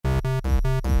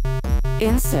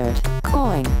Insert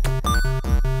coin.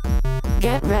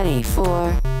 Get ready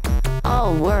for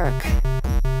all work,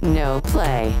 no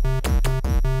play.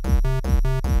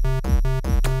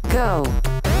 Go.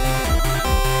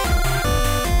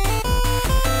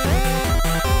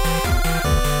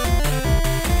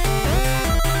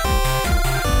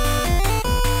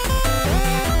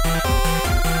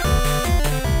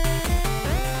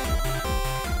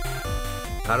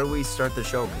 How do we start the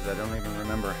show? Because I don't even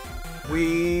remember.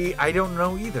 I don't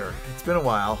know either. It's been a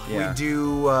while. Yeah. We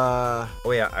do, Oh,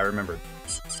 yeah, I remember.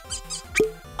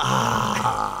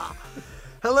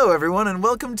 Hello, everyone, and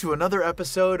welcome to another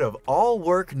episode of All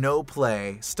Work, No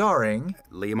Play, starring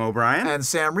Liam O'Brien. and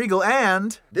Sam Riegel,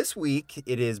 and... This week,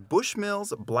 it is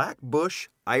Bushmills Black Bush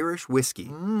Irish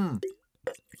Whiskey.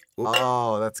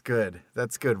 Oh, that's good.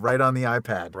 That's good. Right on the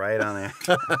iPad. Right on there.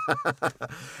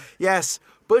 Yes,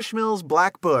 Bushmills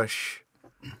Black Bush.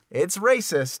 It's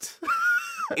racist.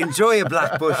 Enjoy a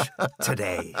Black Bush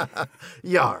today.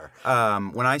 Yar.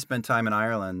 When I spent time in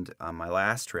Ireland on my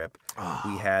last trip,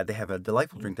 they have a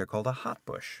delightful drink there called a hot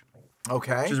bush,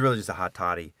 Okay. which is really just a hot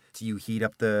toddy. So you heat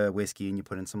up the whiskey and you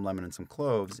put in some lemon and some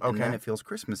cloves, and then Okay. it feels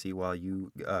Christmassy while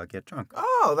you get drunk.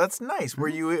 Oh, that's nice. Were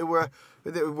you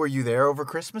there over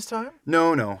Christmas time?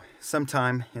 No,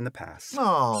 sometime in the past.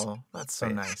 Oh, that's so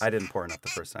Wait, nice. I didn't pour enough the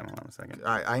first time. Hold on a second.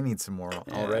 I need some more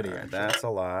already. Yeah, actually. that's a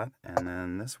lot, and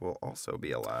then this will also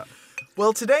be a lot.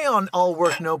 Well, today on All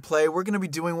Work, No Play, we're going to be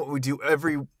doing what we do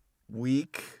every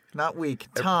week. Not week,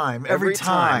 time. Every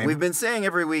time. We've been saying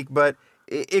every week, but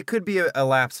it could be a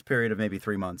lapse period of maybe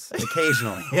 3 months,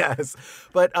 occasionally. Yes.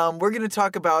 But we're going to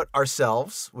talk about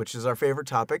ourselves, which is our favorite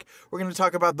topic. We're going to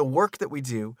talk about the work that we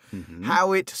do,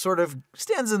 how it sort of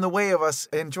stands in the way of us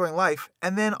enjoying life,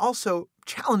 and then also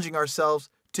challenging ourselves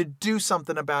to do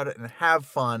something about it and have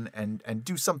fun and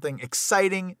do something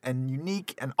exciting and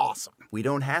unique and awesome. We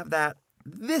don't have that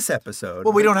this episode.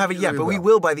 Well, we don't have it yet, usually but we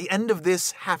will by the end of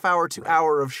this half hour to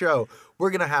hour of show.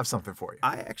 We're going to have something for you.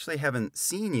 I actually haven't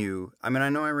seen you. I mean, I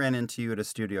know I ran into you at a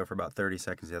studio for about 30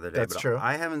 seconds the other day. That's but true.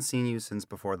 I haven't seen you since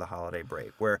before the holiday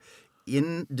break, where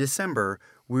in December,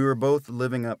 we were both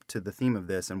living up to the theme of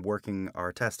this and working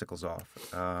our testicles off.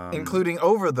 Including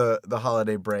over the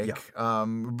holiday break.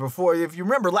 Before, if you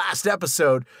remember last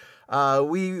episode,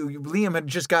 Liam had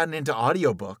just gotten into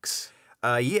audiobooks.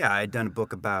 Yeah, I'd done a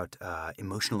book about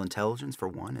emotional intelligence for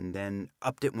one, and then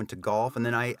upped it, went to golf, and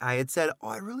then I had said,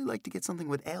 I'd really like to get something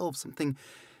with elves, something,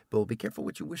 but be careful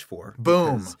what you wish for.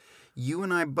 Boom. Because you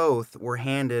and I both were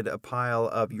handed a pile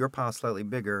of, your pile slightly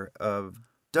bigger, of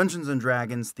Dungeons &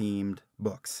 Dragons themed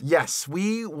books. Yes,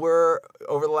 we were,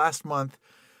 over the last month,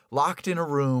 locked in a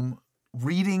room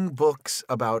reading books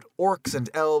about orcs and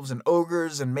elves and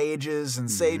ogres and mages and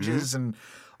sages and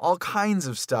all kinds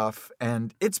of stuff.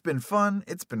 And it's been fun.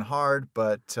 It's been hard,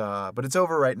 but it's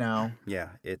over right now. Yeah,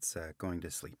 it's going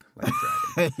to sleep like a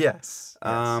dragon. Yes.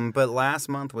 But last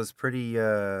month was pretty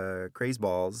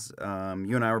crazeballs.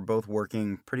 You and I were both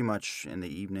working pretty much in the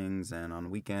evenings and on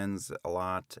weekends a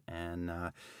lot, and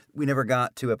we never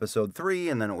got to episode 3,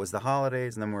 and then it was the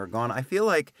holidays, and then we were gone. I feel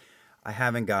like I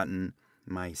haven't gotten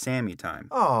my Sammy time.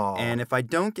 Oh. And if I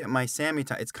don't get my Sammy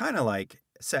time, it's kind of like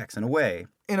sex in a way.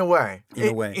 In a way. In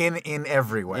a way. In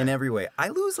every way. In every way. I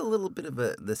lose a little bit of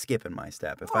the skip in my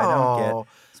step if I don't get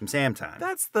some Sam time.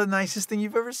 That's the nicest thing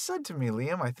you've ever said to me,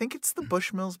 Liam. I think it's the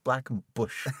Bushmills Black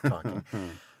Bush talking.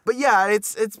 But yeah,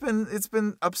 it's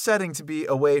been upsetting to be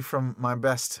away from my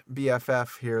best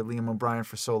BFF here, Liam O'Brien,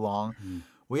 for so long.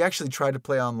 We actually tried to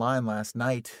play online last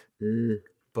night,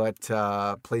 but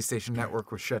PlayStation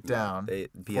Network was shut down.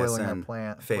 foiling our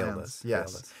PSN failed plans. us.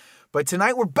 Yes. Failed us. But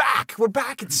tonight we're back. We're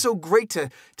back. It's so great to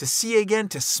see you again,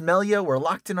 to smell you. We're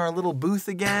locked in our little booth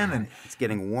again, and It's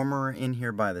getting warmer in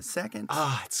here by the second.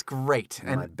 it's great.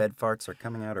 My bed farts are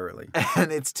coming out early.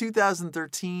 And it's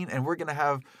 2013, and we're going to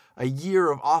have a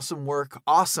year of awesome work,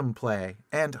 awesome play,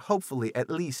 and hopefully at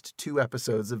least 2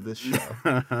 episodes of this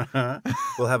show.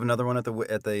 We'll have another one at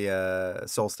the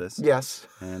solstice. Yes.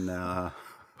 And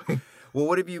well,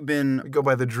 what have you been? We go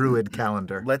by the Druid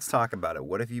calendar. Let's talk about it.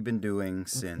 What have you been doing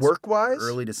since Work-wise?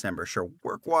 early December? Sure,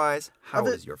 work-wise. How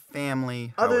is your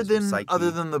family? How Other is your than psyche?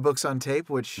 the books on tape,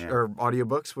 or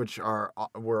audiobooks, which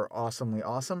were awesomely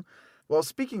awesome. Well,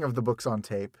 speaking of the books on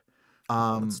tape,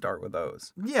 Let's start with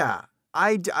those. yeah,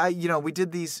 we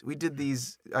did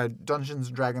these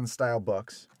Dungeons & Dragons style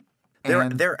books.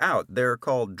 They're out. They're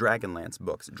called Dragonlance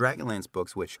books. Dragonlance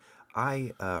books, which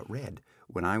I read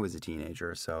when I was a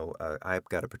teenager, so I've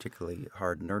got a particularly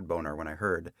hard nerd boner when I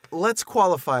heard. Let's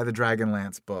qualify the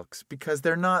Dragonlance books because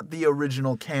they're not the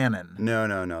original canon. No,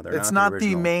 they're It's not not the the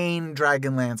original. main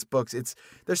Dragonlance books.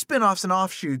 They're spin-offs and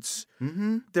offshoots.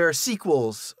 Mm-hmm. They're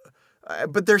sequels,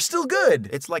 but they're still good.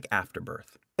 It's like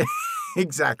Afterbirth.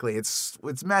 Exactly. It's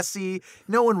messy.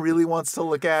 No one really wants to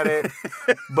look at it,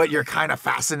 but you're kind of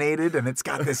fascinated, and it's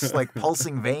got this like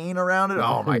pulsing vein around it.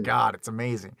 Oh my God, it's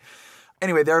amazing.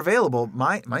 Anyway, they're available.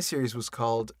 My series was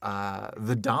called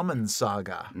The Damen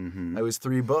Saga. Mm-hmm. It was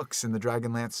 3 books in the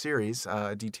Dragonlance series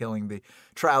detailing the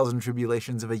trials and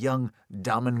tribulations of a young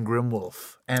Damen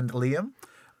Grimwolf. And Liam?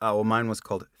 Well, mine was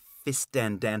called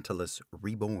Fistandantalus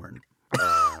Reborn.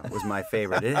 Was my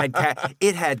favorite.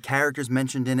 It had characters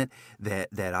mentioned in it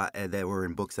that were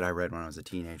in books that I read when I was a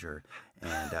teenager,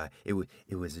 and it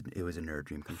was a nerd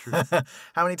dream come true.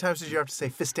 How many times did you have to say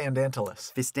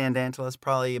Fistandantalus? Fistandantalus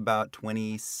probably about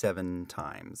 27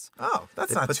 times. Oh,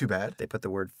 that's not too bad. They put the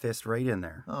word fist right in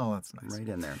there. Oh, that's nice. Right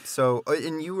in there. So,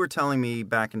 and you were telling me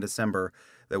back in December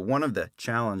that one of the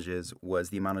challenges was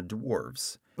the amount of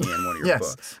dwarves in one of your Yes,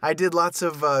 books. I did lots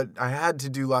of. I had to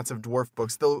do lots of dwarf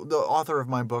books. The author of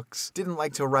my books didn't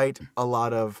like to write a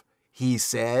lot of he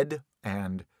said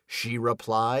and she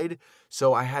replied,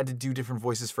 so I had to do different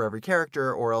voices for every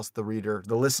character, or else the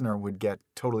listener, would get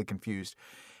totally confused.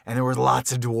 And there were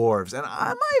lots of dwarves, and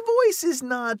my voice is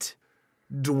not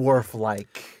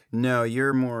dwarf-like. No,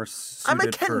 you're more I'm a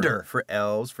suited Kender. for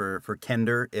elves, for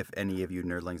Kender, if any of you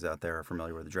nerdlings out there are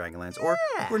familiar with the Dragonlance, or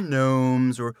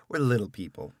gnomes, or little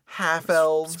people.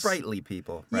 Half-elves. Sprightly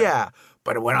people. Right? Yeah,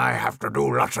 but when I have to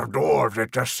do lots of dwarves,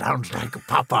 it just sounds like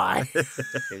Popeye.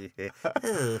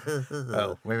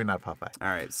 Oh, maybe not Popeye. All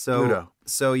right, so Pluto.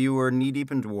 So you were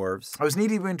knee-deep in dwarves. I was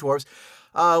knee-deep in dwarves.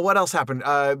 What else happened?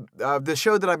 The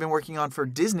show that I've been working on for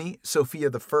Disney, Sophia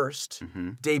the First,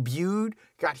 debuted,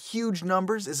 got huge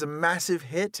numbers, is a massive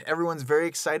hit. Everyone's very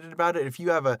excited about it. If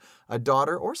you have a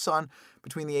daughter or son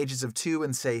between the ages of 2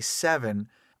 and, say, 7,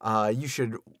 you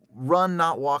should run,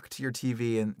 not walk to your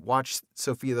TV and watch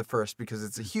Sophia the First because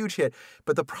it's a huge hit.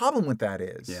 But the problem with that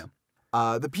is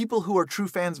the people who are true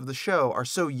fans of the show are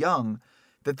so young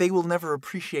that they will never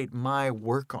appreciate my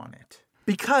work on it.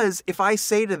 Because if I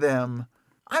say to them,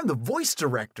 I'm the voice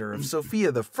director of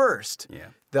Sophia the First,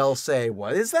 they'll say,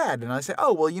 what is that? And I say,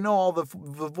 oh, well, you know, all the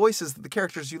voices, the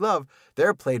characters you love,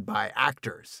 they're played by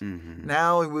actors. Mm-hmm.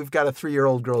 Now we've got a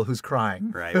 3-year-old girl who's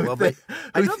crying. Right. Well, but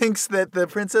who thinks that the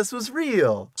princess was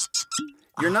real.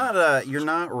 You're not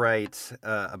right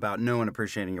about no one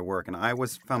appreciating your work. And I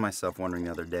found myself wondering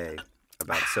the other day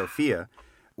about Sophia,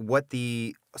 what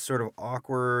the sort of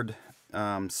awkward,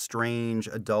 strange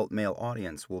adult male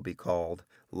audience will be called.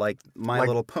 Like My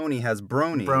Little Pony has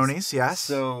bronies. Bronies, yes.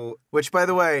 So, which, by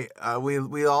the way, we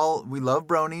love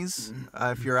bronies.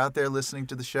 If you're out there listening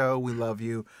to the show, we love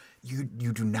you. You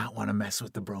do not want to mess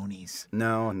with the bronies.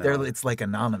 No. It's like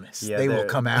anonymous. Yeah, they will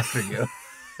come after you.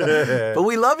 But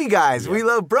we love you guys. Yeah. We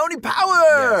love brony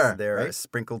power. Yes, they're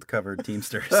sprinkled covered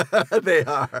Teamsters. They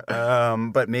are.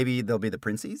 But maybe they'll be the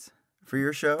Princies for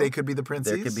your show. They could be the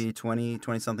Princes. There could be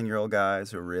 20-something-year-old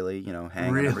guys who are really, hang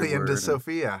on really every word into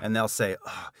Sophia. And they'll say,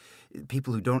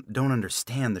 people who don't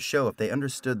understand the show, if they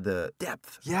understood the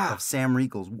depth of Sam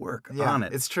Riegel's work on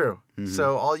it. It's true. Mm-hmm.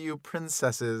 So all you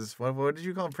princesses, what did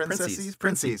you call them? Princesses?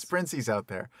 Princes out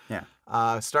there.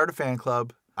 Yeah. Start a fan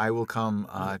club. I will come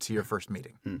to your first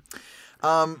meeting.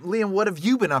 Liam, what have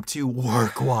you been up to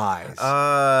work-wise?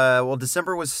 Well,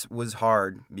 December was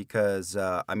hard because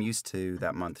I'm used to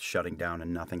that month shutting down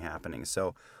and nothing happening.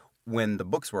 So when the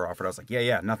books were offered, I was like,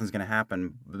 nothing's going to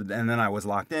happen. And then I was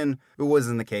locked in. It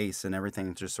wasn't the case, and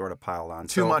everything just sort of piled on.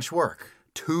 Too much work.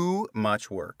 Too much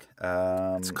work.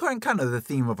 It's kind of the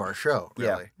theme of our show,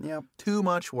 really. Yeah. Too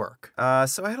much work.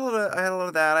 So I had a lot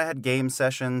of that. I had game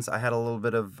sessions. I had a little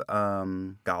bit of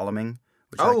goleming,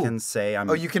 which I can say.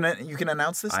 You can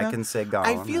announce this now? I can say golem.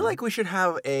 I feel like we should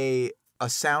have a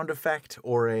sound effect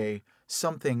or a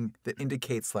something that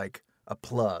indicates like a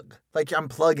plug. Like I'm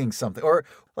plugging something, or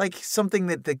like something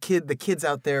that the kids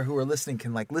out there who are listening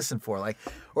can like listen for, like,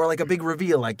 or like a big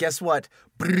reveal. Like, guess what?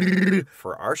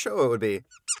 For our show, it would be.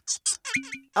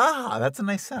 That's a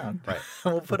nice sound. Right.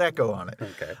 We'll put echo on it.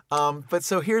 Okay. But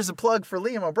so here's a plug for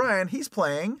Liam O'Brien. He's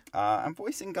playing. I'm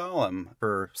voicing Gollum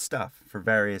for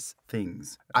various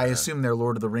things. I assume they're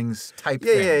Lord of the Rings type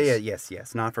things. Yeah.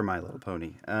 Yes. Not for My Little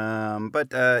Pony.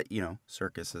 But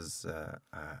Circus is,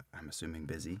 I'm assuming,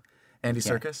 busy. Andy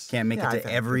Serkis? Can't make it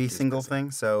to every single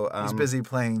thing. So he's busy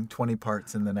playing 20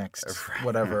 parts in the next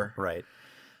whatever. Right.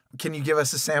 Can you give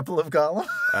us a sample of Gollum?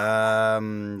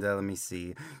 Let me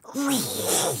see. We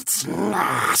hate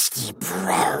nasty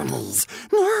brownies.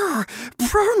 No,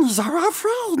 brownies are our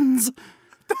friends.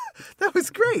 That was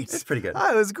great. It's pretty good.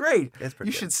 That was great. It's pretty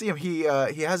You good. should see him. He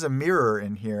has a mirror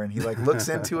in here, and he like looks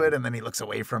into it, and then he looks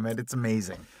away from it. It's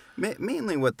amazing.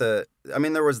 Mainly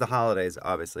there was the holidays,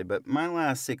 obviously, but my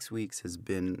last 6 weeks has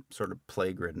been sort of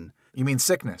plague-ridden. You mean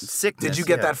sickness? Sickness, Did you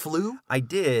get yeah. that flu? I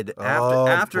did Oh,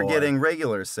 after boy. getting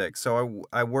regular sick. So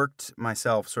I worked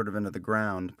myself sort of into the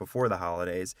ground before the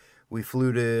holidays. We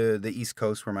flew to the East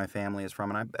Coast where my family is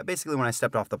from, and I basically when I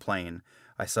stepped off the plane,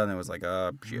 I suddenly was like,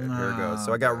 oh shit, here it goes.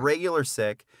 So I got regular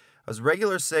sick. I was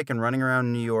regular sick and running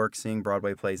around New York, seeing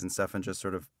Broadway plays and stuff, and just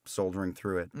sort of soldiering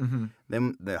through it. Mm-hmm.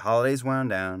 Then the holidays wound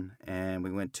down, and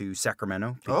we went to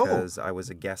Sacramento because I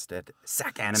was a guest at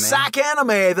Sac Anime. Sac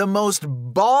Anime, the most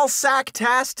ball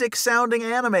sack-tastic sounding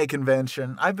anime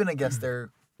convention. I've been a guest there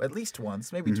at least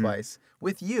once, maybe twice,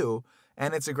 with you,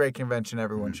 and it's a great convention.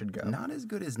 Everyone should go. Not as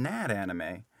good as Nad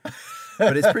Anime,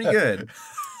 but it's pretty good.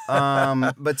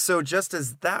 But so just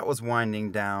as that was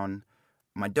winding down,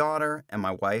 my daughter and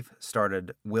my wife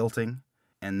started wilting.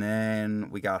 And then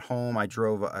we got home. I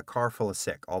drove a car full of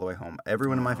sick all the way home.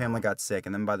 Everyone in my family got sick.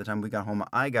 And then by the time we got home,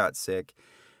 I got sick.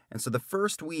 And so the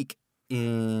first week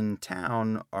in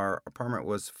town, our apartment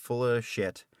was full of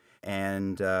shit.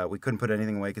 And we couldn't put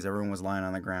anything away because everyone was lying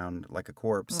on the ground like a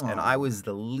corpse. And I was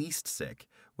the least sick,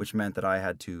 which meant that I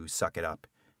had to suck it up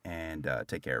and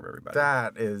take care of everybody.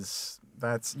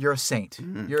 You're a saint.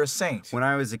 You're a saint. When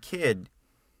I was a kid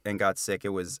and got sick,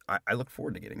 I looked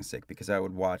forward to getting sick because I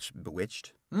would watch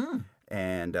Bewitched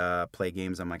and play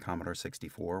games on my Commodore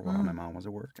 64 while my mom was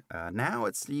at work. Now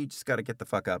you just got to get the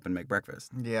fuck up and make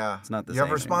breakfast. Yeah. It's not the You same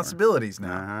have responsibilities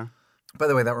anymore. now. Uh-huh. By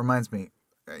the way, that reminds me,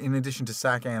 in addition to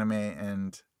Sac Anime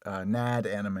and Nad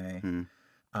Anime,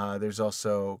 there's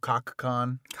also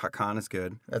CockCon. Con is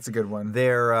good. That's a good one.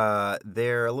 They're a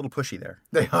little pushy there.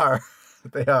 They are.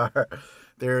 They are.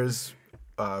 There's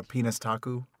Penis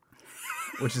Taku,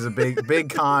 which is a big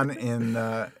con in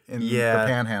the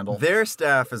Panhandle. Their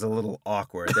staff is a little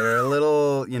awkward. They're a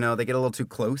little, they get a little too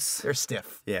close. They're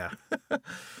stiff. Yeah.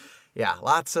 Yeah,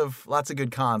 lots of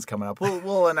good cons coming up.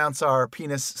 We'll announce our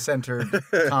penis-centered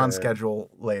con schedule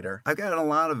later. I've gotten a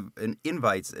lot of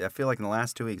invites. I feel like in the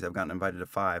last 2 weeks I've gotten invited to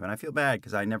 5, and I feel bad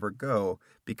because I never go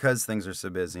because things are so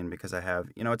busy and because I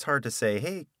have, it's hard to say,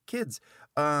 hey kids,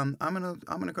 I'm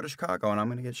gonna go to Chicago and I'm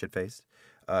gonna get shit-faced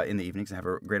in the evenings and have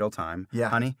a great old time. Yeah.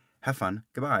 Honey, have fun.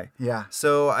 Goodbye. Yeah.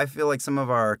 So I feel like some of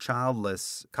our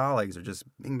childless colleagues are just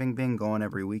bing, bing, bing going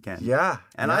every weekend. Yeah.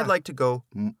 And yeah. I'd like to go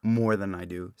more than I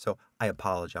do. So I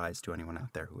apologize to anyone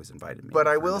out there who has invited me. But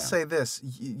I for will now. say this.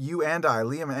 You and I,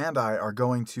 Liam and I, are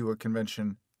going to a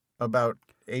convention about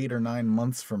 8 or 9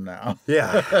 months from now.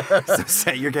 Yeah. So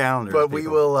set your calendar. But we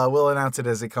will we'll announce it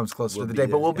as it comes closer We'll to the be day.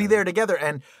 there But we'll be together. there together.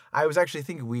 And I was actually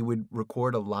thinking we would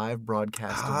record a live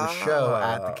broadcast of the show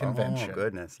at the convention. Oh,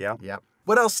 goodness. Yeah. Yep.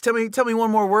 What else? Tell me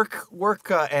one more work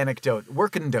anecdote.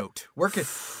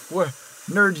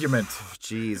 Nerdument.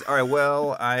 Jeez. All right.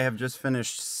 Well, I have just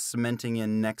finished cementing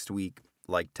in next week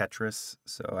like Tetris.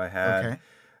 So I had. Okay.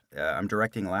 I'm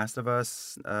directing Last of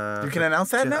Us. You can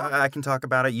announce that now? I can talk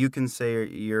about it. You can say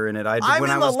you're in it. I'm when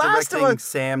in I The was Last of directing Us.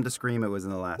 Sam to Scream, it was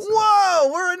in The Last of Us.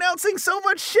 Whoa! We're announcing so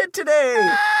much shit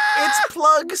today. It's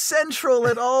Plug Central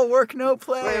at All Work No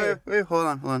Play. Wait, hold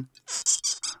on.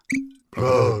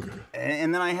 Plug.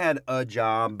 And then I had a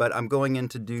job, but I'm going in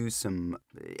to do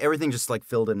everything just like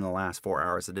filled in the last 4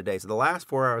 hours of the day. So the last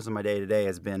 4 hours of my day today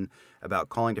has been about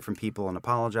calling different people and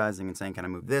apologizing and saying, can I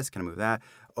move this? Can I move that?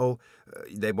 Oh,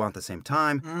 they want the same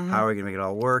time. How are we going to make it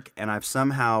all work? And I've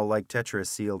somehow, like Tetris,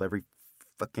 sealed every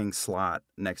fucking slot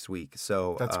next week.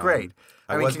 So That's great.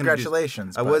 I mean, was gonna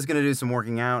congratulations. I was going to do some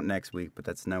working out next week, but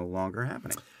that's no longer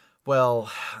happening. Well,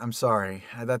 I'm sorry.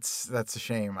 That's a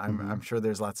shame. I'm sure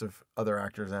there's lots of other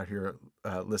actors out here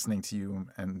listening to you,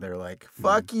 and they're like,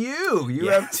 "Fuck you! You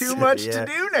have Yes. too much Yeah.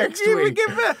 to do next week."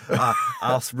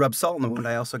 I'll rub salt in the wound.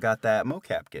 I also got that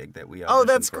mocap gig that we Oh, auditioned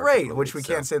that's for a couple great. of Which we weeks,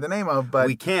 can't so- say the name of, but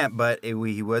we can't, but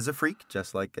he was a freak,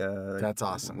 just like... That's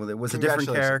awesome. Well, it was a different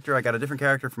Congratulations. character. I got a different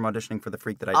character from auditioning for the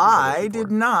freak that I I did.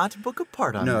 did not book a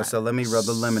part on No, that. so let me rub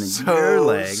the lemon in So your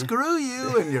leg. screw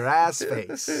you and your ass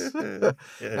face. No,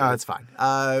 it's fine.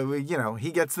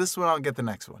 He gets this one, I'll get the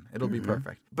next one. It'll be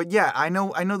perfect. But yeah, I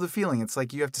know the feeling. It's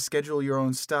like you have to schedule your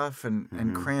own stuff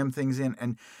and cram things in,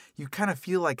 and you kind of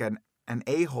feel like an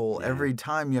a-hole every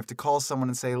time you have to call someone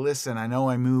and say, listen, I know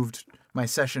I moved my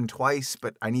session twice,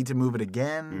 but I need to move it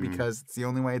again because it's the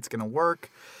only way it's going to work.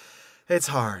 It's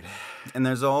hard. And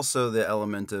there's also the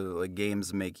element of like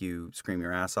games make you scream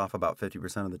your ass off about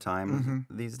 50% of the time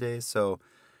these days. So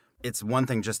it's one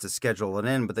thing just to schedule it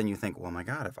in, but then you think, well, my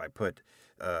God, if I put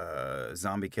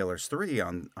Zombie Killers 3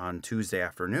 on Tuesday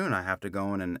afternoon, I have to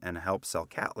go in and help sell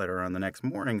cat litter on the next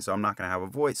morning, so I'm not going to have a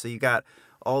voice. So you got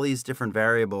all these different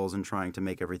variables and trying to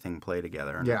make everything play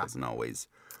together, and it doesn't always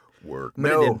work.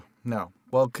 But it did. No.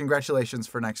 Well, congratulations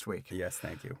for next week. Yes,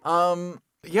 thank you.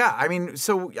 Yeah, I mean,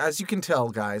 so as you can tell,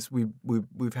 guys,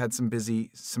 we've had some busy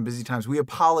times. We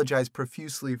apologize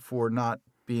profusely for not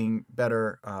being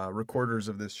better recorders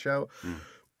of this show.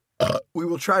 We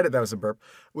will try to. That was a burp.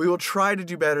 We will try to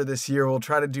do better this year. We'll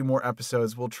try to do more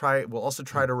episodes. We'll also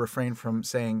try to refrain from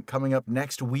saying coming up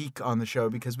next week on the show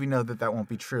because we know that won't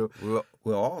be true.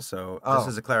 We'll also, just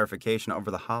as a clarification, over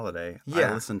the holiday,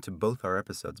 I listened to both our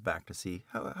episodes back to see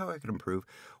how I could improve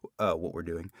what we're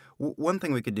doing. One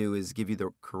thing we could do is give you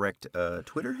the correct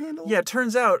Twitter handle. Yeah, it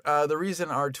turns out the reason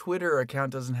our Twitter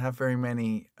account doesn't have very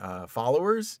many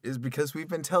followers is because we've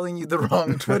been telling you the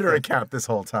wrong Twitter account this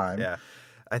whole time. Yeah.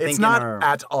 I think it's not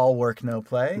at all work, no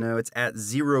play. No, it's at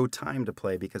 0 time to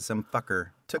play because some fucker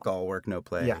took all work, no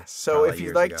play. Yes. So if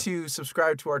you'd like to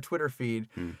subscribe to our Twitter feed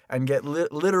and get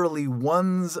literally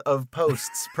ones of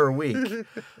posts per week,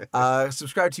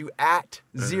 subscribe to at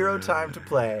 0 time to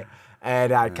play at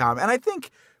 .com. And I think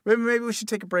maybe we should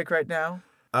take a break right now.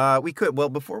 We could. Well,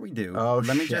 before we do,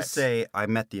 let me shit. just say I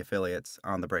met the affiliates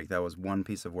on the break. That was one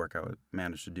piece of work I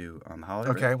managed to do on the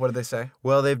holiday break. Okay, what did they say?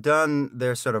 Well, they've done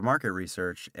their sort of market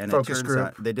research. And Focus it turns group.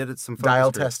 out they did some focus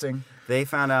Dial group. testing. They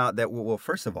found out that, well,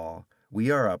 first of all,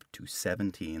 we are up to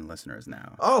 17 listeners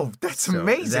now. Oh, that's So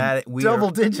amazing. Double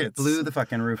digits. Blew the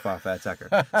fucking roof off that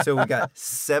sucker. So we got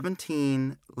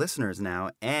 17 listeners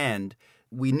now, and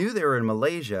we knew they were in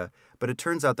Malaysia, but it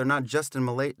turns out they're not just in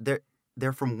Malaysia.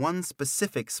 They're from one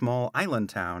specific small island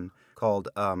town called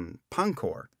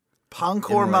Pangkor.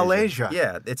 Pangkor, Malaysia.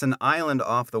 Yeah, it's an island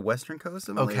off the western coast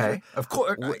of Malaysia. Okay. Of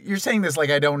course. You're saying this like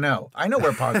I don't know. I know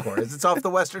where Pangkor is. It's off the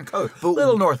western coast.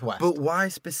 Little northwest. But why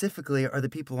specifically are the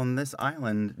people on this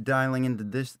island dialing into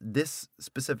this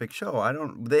specific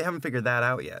show? They haven't figured that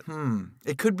out yet.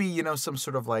 It could be, some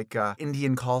sort of like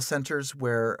Indian call centers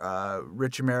where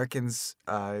rich Americans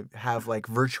have like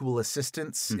virtual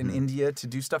assistants in India to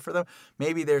do stuff for them.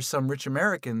 Maybe there's some rich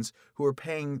Americans who are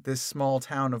paying this small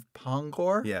town of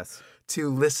Pangkor. Yes. To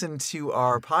listen to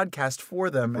our podcast for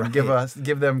them and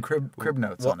give them crib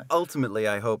notes on it. Ultimately,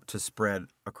 I hope to spread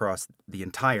across the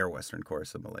entire western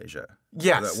coast of Malaysia.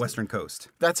 Yes, the western coast.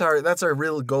 That's our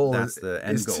real goal. That's the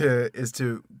end goal. Is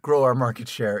to grow our market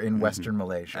share in Western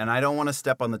Malaysia. And I don't want to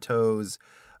step on the toes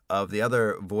of the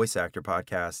other voice actor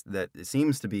podcast that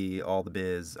seems to be all the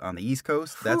biz on the East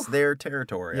Coast. That's their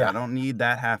territory. Yeah. I don't need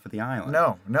that half of the island.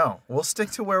 No. We'll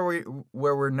stick to where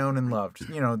we're known and loved.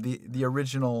 The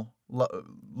original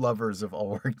lovers of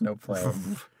all work no play.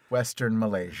 Western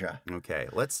Malaysia. Okay,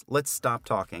 let's stop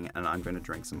talking, and I'm going to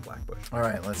drink some Blackbush. All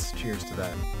right, let's cheers to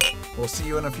that. We'll see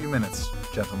you in a few minutes,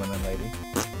 gentlemen and lady.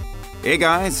 Hey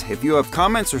guys, if you have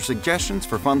comments or suggestions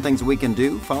for fun things we can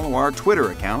do, follow our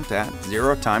Twitter account at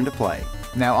 0 time to play.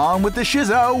 Now on with the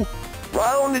shizzo.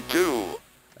 Round 2.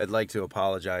 I'd like to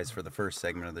apologize for the first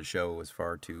segment of the show. It was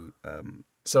far too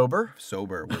sober.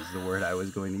 Sober was the word I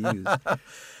was going to use.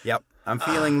 Yep. I'm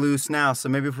feeling loose now, so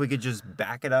maybe if we could just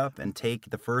back it up and take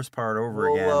the first part over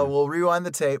again. We'll rewind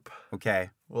the tape.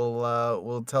 Okay.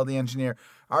 We'll tell the engineer.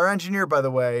 Our engineer, by the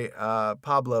way,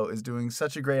 Pablo, is doing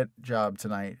such a great job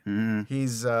tonight. Mm-hmm.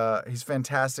 He's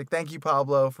fantastic. Thank you,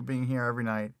 Pablo, for being here every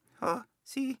night.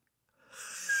 See?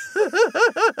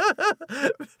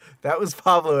 That was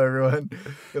Pablo, everyone.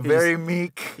 Very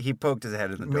meek. He poked his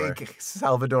head in the door. Meek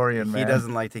Salvadorian man. He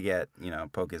doesn't like to get,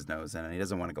 poke his nose in, and he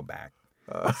doesn't want to go back.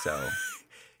 So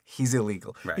he's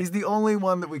illegal. Right. He's the only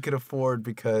one that we could afford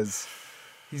because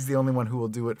he's the only one who will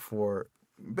do it for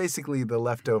basically the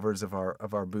leftovers of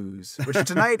our booze, which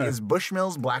tonight is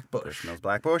Bushmills Black Bush. Bushmills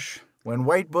Black Bush. When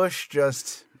White Bush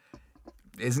just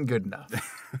isn't good enough.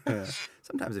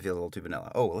 Sometimes it feels a little too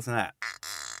vanilla. Oh, listen to that.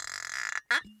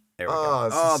 There we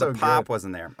go. The pop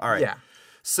wasn't there. All right. Yeah.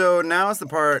 So now is the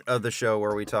part of the show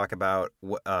where we talk about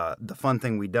the fun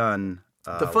thing we done.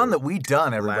 The fun that we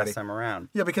done, everybody. Last time around.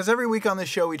 Yeah, because every week on this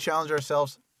show, we challenge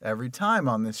ourselves. Every time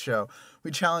on this show, we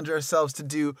challenge ourselves to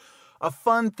do a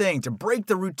fun thing, to break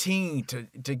the routine,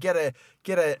 to get a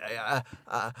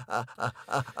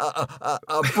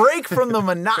break from the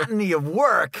monotony of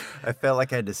work. I felt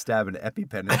like I had to stab an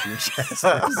EpiPen into your chest for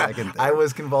a second there. I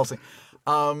was convulsing.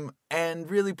 And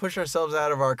really push ourselves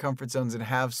out of our comfort zones and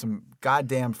have some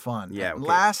goddamn fun. Yeah. Okay.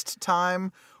 Last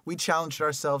time, we challenged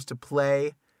ourselves to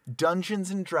play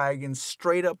Dungeons and Dragons,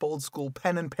 straight up old school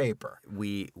pen and paper.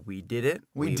 We did it.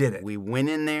 We did it. We went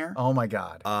in there. Oh my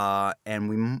God.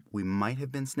 And we might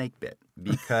have been snake bit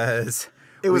because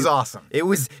It was awesome. It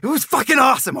was fucking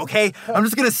awesome, okay? I'm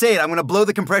just gonna say it. I'm gonna blow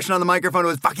the compression on the microphone. It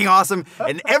was fucking awesome.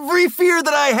 And every fear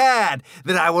that I had,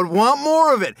 that I would want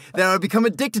more of it, that I would become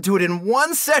addicted to it in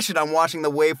one session, I'm watching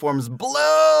the waveforms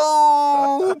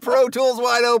blow Pro Tools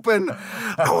wide open.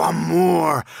 I want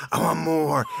more. I want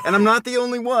more. And I'm not the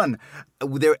only one.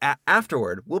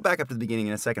 Afterward, we'll back up to the beginning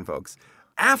in a second, folks.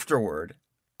 Afterward,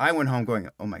 I went home going,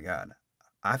 oh my God,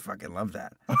 I fucking love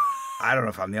that. I don't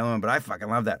know if I'm the only one, but I fucking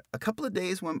love that. A couple of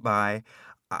days went by.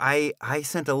 I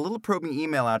sent a little probing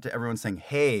email out to everyone saying,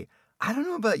 hey, I don't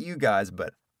know about you guys,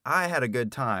 but I had a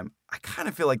good time. I kind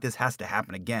of feel like this has to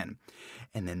happen again.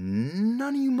 And then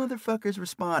none of you motherfuckers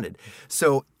responded.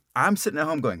 So I'm sitting at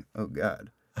home going, oh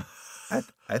God,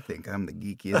 I think I'm the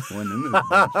geekiest one in this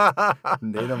bunch.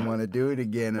 They don't want to do it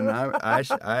again. And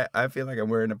I feel like I'm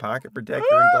wearing a pocket protector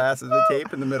and glasses with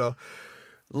tape in the middle.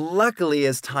 Luckily,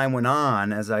 as time went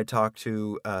on, as I talked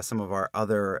to some of our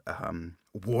other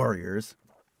warriors,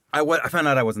 I found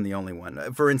out I wasn't the only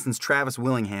one. For instance, Travis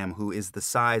Willingham, who is the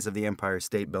size of the Empire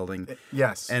State Building,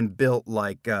 yes, and built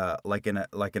like an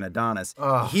Adonis.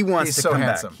 Oh, he wants to so come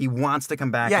handsome. back. He wants to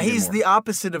come back. Yeah, and do he's more. the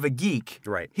opposite of a geek.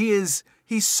 Right. He's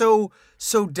so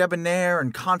debonair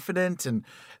and confident and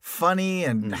funny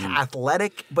and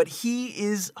athletic, but he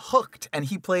is hooked. And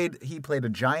he played a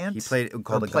giant. He played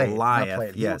called a Played, not Goliath.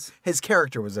 played. Yes, his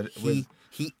character was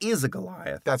he is a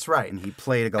Goliath. That's right. And he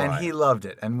played a Goliath. And he loved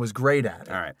it and was great at it.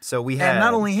 All right. So we had... And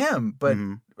not only him, but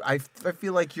I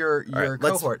feel like your right,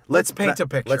 cohort. Let's paint a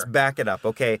picture. Let's back it up.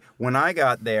 Okay. When I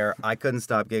got there, I couldn't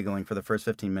stop giggling for the first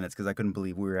 15 minutes because I couldn't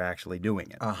believe we were actually doing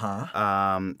it.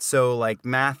 Uh-huh. So like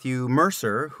Matthew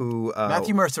Mercer, who...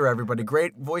 Matthew Mercer, everybody.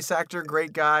 Great voice actor,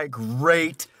 great guy,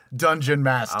 great dungeon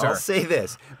master. I'll say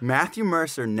this. Matthew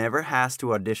Mercer never has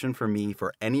to audition for me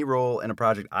for any role in a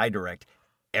project I direct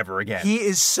ever again. He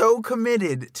is so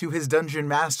committed to his dungeoning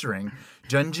master.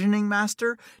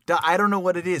 I don't know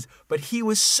what it is, but he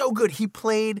was so good. He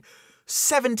played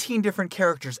 17 different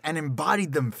characters and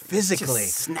embodied them physically.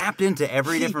 Just snapped into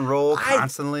every different role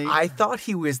constantly. I thought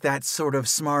he was that sort of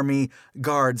smarmy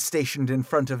guard stationed in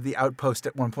front of the outpost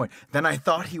at one point. Then I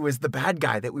thought he was the bad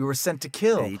guy that we were sent to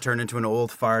kill. Yeah, he turned into an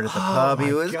old fart at the pub. my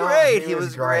He was God, great. he He was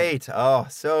was great. Oh,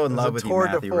 so in love with you, tour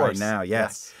de Matthew, right force. now.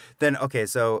 Yes. Then, okay,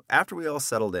 so after we all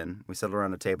settled in, we settled around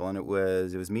the table, and it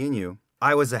was me and you.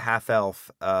 I was a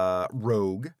half-elf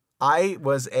rogue. I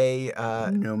was a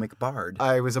Gnomic bard.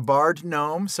 bard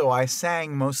gnome, so I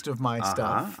sang most of my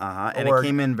stuff. And it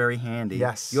came in very handy.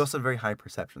 Yes. You also had very high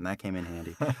perception. That came in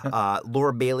handy.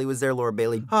 Laura Bailey was there. Laura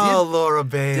Bailey did... Laura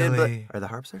Bailey. Are the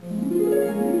harps there?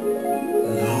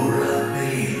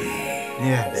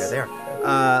 Yes. There.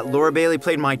 Laura Bailey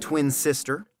played my twin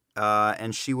sister,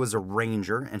 and she was a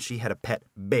ranger, and she had a pet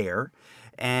bear.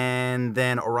 And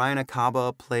then Orion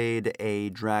Akaba played a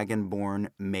dragonborn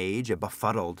mage, a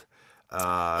befuddled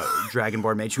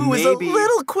dragonborn mage Who was a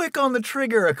little quick on the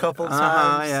trigger a couple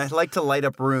times. Yeah, liked to light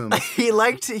up rooms. He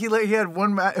had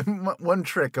one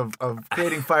trick of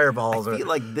creating fireballs. I feel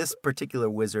like this particular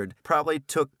wizard probably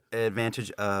took advantage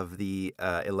of the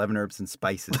 11 herbs and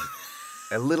spices.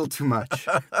 A little too much.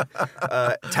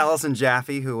 Taliesin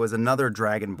Jaffe, who was another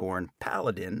dragonborn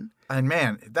paladin. And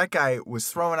man, that guy was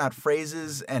throwing out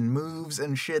phrases and moves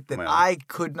and shit that I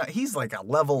could not. He's like a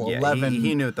level 11.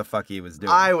 He knew what the fuck he was doing.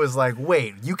 I was like,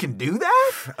 wait, you can do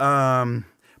that?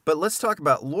 But let's talk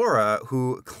about Laura,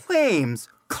 who claims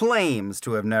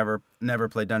to have never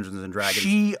played Dungeons and Dragons.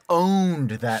 She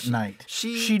owned that night.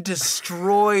 She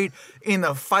destroyed in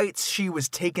the fights. She was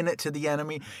taking it to the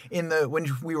enemy. When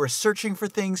we were searching for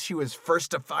things, she was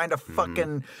first to find a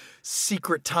fucking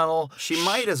secret tunnel. She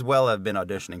might as well have been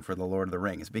auditioning for The Lord of the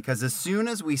Rings, because as soon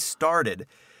as we started,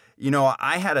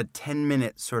 I had a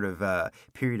 10-minute sort of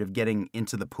period of getting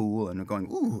into the pool and going,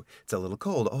 ooh, it's a little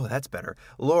cold. Oh, that's better.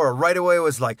 Laura right away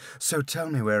was like, so tell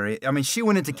me she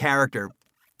went into character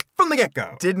from the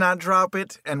get-go. Did not drop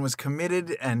it and was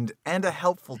committed and a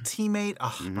helpful teammate.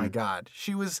 Oh, my God.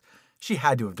 She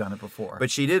had to have done it before.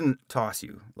 But she didn't toss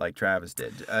you like Travis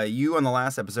did. You on the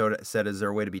last episode said, is there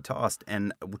a way to be tossed?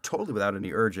 And totally without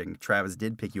any urging, Travis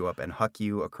did pick you up and huck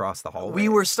you across the hallway. We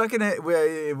were stuck in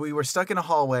a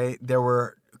hallway. There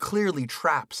were clearly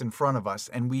traps in front of us,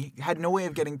 and we had no way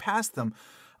of getting past them.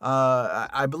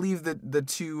 I believe that the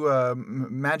two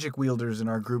magic wielders in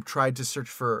our group tried to search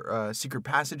for secret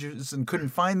passages and couldn't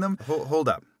find them. Hold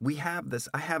up. We have this.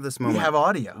 I have this moment. We have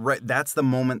audio. Right. That's the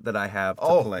moment that I have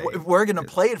to play. We're going to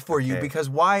play it for you Okay. because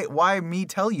why me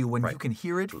tell you when you can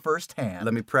hear it firsthand?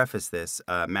 Let me preface this.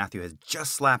 Matthew has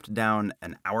just slapped down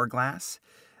an hourglass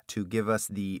to give us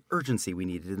the urgency we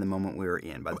needed in the moment we were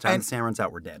in. By the time the sand runs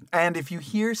out, we're dead. And if you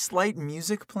hear slight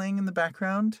music playing in the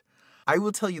background, I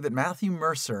will tell you that Matthew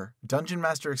Mercer, Dungeon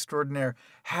Master Extraordinaire,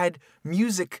 had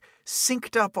music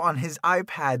synced up on his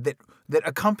iPad that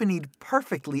accompanied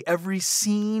perfectly every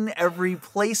scene, every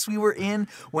place we were in.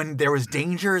 When there was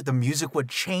danger, the music would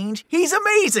change. He's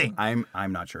amazing! I'm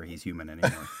not sure he's human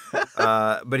anymore.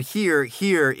 But here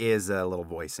is a little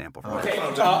voice sample from Okay,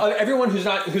 everyone who's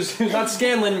not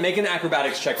Scanlan, make an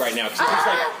acrobatics check right now. 'Cause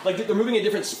it's like they're moving at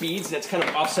different speeds, and it's kind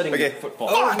of offsetting their footfall.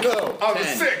 Oh no! I was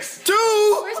 6. 2.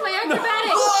 Where's my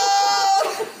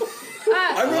acrobatics?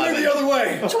 I'm running the other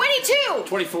way. 22.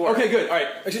 24. Okay, good. All right.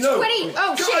 Actually, no. 20.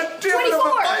 Oh, shit. God damn it,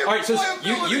 24. I'm All right, so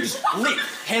you just leap,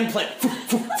 hand plant,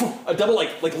 a double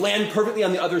like land perfectly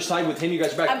on the other side with him. You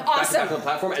guys are back I'm to back awesome. on the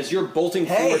platform as you're bolting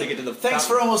forward to get to the. Thanks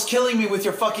for almost killing me with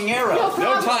your fucking arrow.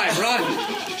 No time, run!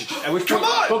 At which point,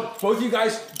 both of you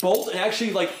guys bolt and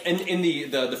actually like in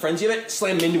the frenzy of it,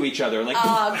 slam into each other and like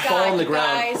fall on the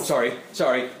ground. guys.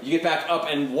 Sorry. You get back up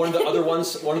and one of the other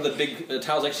ones, one of the big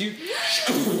tiles next to you.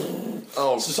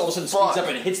 Oh, So just all of a sudden speeds up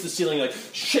and it hits the ceiling like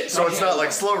shit. so it's not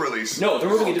like slow release. No, they're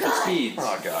moving at different speeds.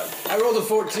 Oh god. I rolled a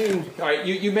 14. All right,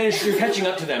 you managed. You're catching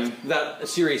up to them without a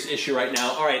serious issue right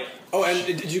now. All right. Oh, and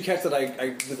did you catch that I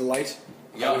did the light?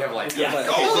 Yeah, we have light. Yeah. Okay,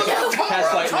 Oh, so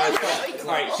cast light. All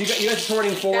right, so you guys are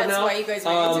running forward That's now. why you guys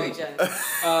ran into each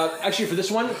other. Actually, for this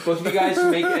one, both of you guys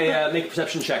make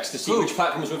perception checks to see which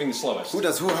platform is moving the slowest. Who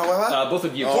does who? However? Both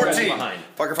of you. 14. Behind.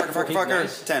 Fucker.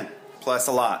 Nice. 10 plus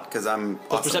a lot because I'm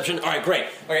awesome. Perception. All right, great.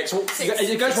 All right, so as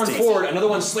you guys run forward, another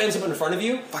one slams up in front of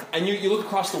you, and you look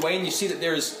across the way and you see that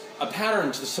there's a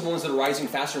pattern to some ones that are rising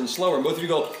faster and slower, and both of you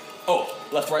go, oh,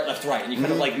 left, right, and you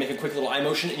kind of like make a quick little eye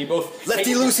motion, and you both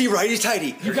Lefty loosey, righty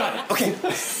tighty. You got it. Okay.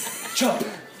 Jump.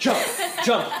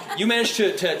 You manage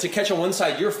to catch on one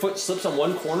side. Your foot slips on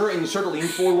one corner, and you start to lean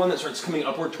forward one that starts coming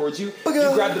upward towards you. You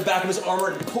grab the back of his armor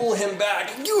and pull him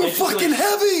back. You are fucking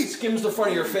heavy. Skims the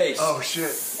front of your face. Oh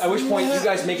shit. At which point you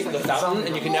guys make it to the fountain,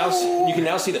 and you can now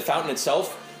see the fountain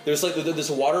itself. There's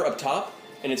water up top,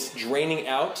 and it's draining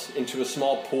out into a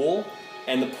small pool,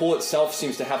 and the pool itself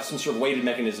seems to have some sort of weighted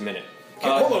mechanism in it.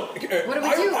 Hold on. What do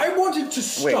we do? I wanted to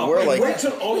stop we're and like- wait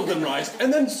till all of them rise,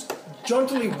 and then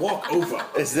jauntily walk over.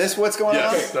 Is this what's going on?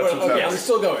 Yes, that's what's Okay, I'm happening.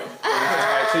 still going.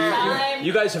 Alright, so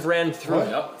you guys have ran through.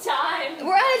 Yep. Time.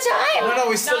 We're out of time. No,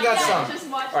 we still got some. Just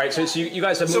watch. Alright, so you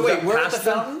guys have moved So wait, up we're at past the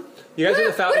them. fountain? You guys are at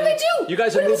the What fountain. do we do? You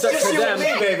guys have moved up Just to you and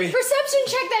them. me, baby. Perception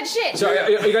check that shit. So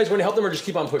are you guys going to help them or just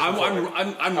keep on pushing? I'm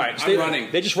Alright, so running.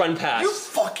 They just run past. You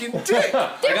fucking dick. They're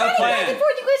got a running plan. back and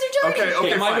forth. You guys are joining.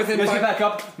 Okay, Am I fine. within You guys 5? get back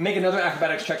up, make another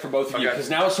acrobatics check for both of you, Okay. because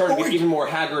now it's starting to get even more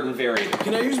haggard and varied.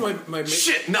 Can I use my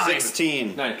Shit, 9.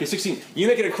 16. 9, okay, 16. You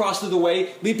make it across through the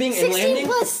way, leaping and 16 landing.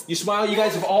 plus. You smile. You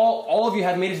guys have all of you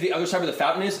have made it to the other side where the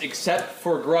fountain is, except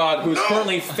for Grog, who is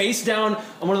currently face down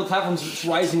on one of the platforms that's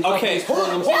rising up. Okay, He's pulling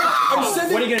himself.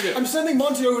 What are you gonna do? I'm sending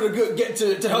Monty over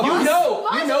to help You us. know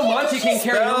Monty can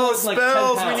carry you more than like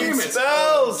 10 pounds. We need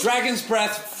spells. Dragon's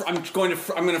breath. I'm going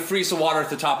to freeze the water at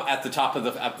the top of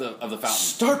the fountain.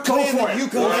 Start playing the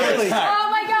ukulele. Oh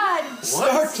my god.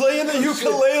 Start playing the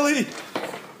ukulele.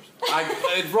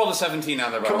 I rolled a 17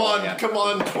 on there. Come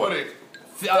on, 20.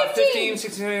 15,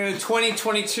 16, 20,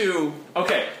 22.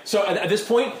 Okay, so at this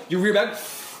point, you rear back.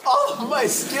 Oh, my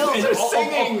skills And are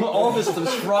singing. all of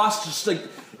this frost, just like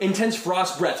intense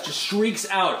frost breath, just streaks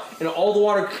out, and all the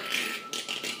water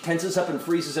tenses up and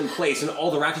freezes in place, and all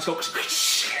the rackets go.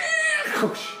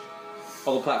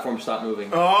 All the platforms stop moving.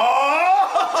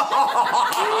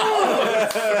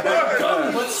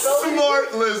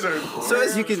 Smart lizard. So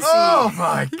as you can see, Oh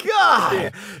my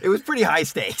god! it was pretty high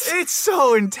stakes. It's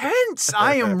so intense.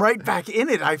 I am right back in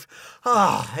it.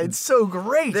 It's so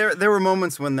great. There were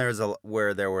moments when there was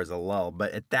a lull,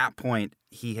 but at that point,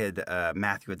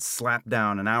 Matthew had slapped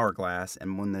down an hourglass,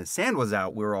 and when the sand was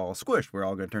out, we were all squished. We were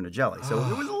all going to turn to jelly. So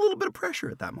there was a little bit of pressure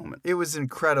at that moment. It was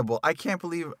incredible. I can't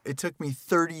believe it took me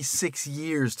 36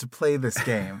 years to play this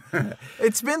game.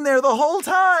 It's been there the whole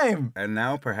time. And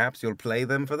now perhaps you'll play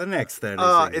them for the next 30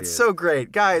 It's years. so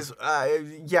great. Guys,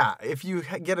 if you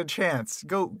get a chance,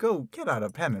 go get out a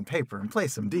pen and paper and play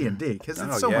some D&D because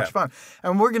it's so much fun.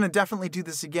 And we're going to definitely do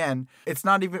this again. It's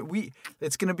not even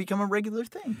it's going to become a regular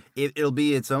thing. It'll be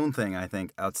be its own thing, I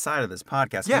think, outside of this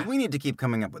podcast. 'Cause Yeah. we need to keep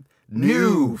coming up with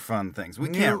new fun things. We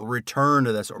can't return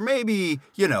to this. Or maybe,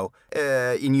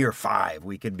 in year 5,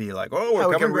 we could be like, oh, we're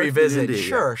we coming can back to revisit. D&D.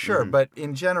 Sure. Yeah. But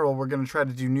in general, we're going to try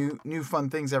to do new fun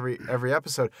things every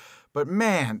episode. But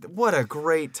man, what a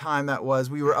great time that was.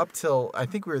 We were up till, I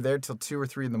think we were there till 2 or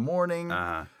 3 in the morning.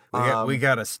 We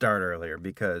got to start earlier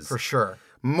because For sure.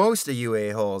 most of you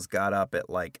a-holes got up at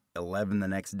like 11 the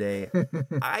next day.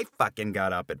 I fucking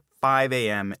got up at 5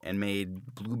 a.m. and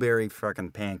made blueberry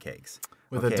fucking pancakes.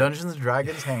 With a Dungeons &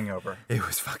 Dragons hangover. It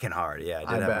was fucking hard. Yeah,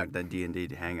 I did have a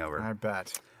D&D hangover. I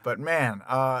bet. But man,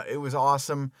 it was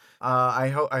awesome. I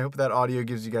hope that audio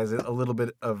gives you guys a little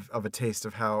bit of a taste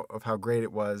of how great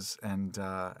it was, and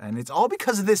it's all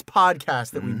because of this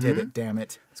podcast that we did it. Damn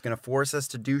it! It's gonna force us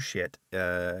to do shit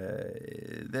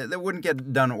that wouldn't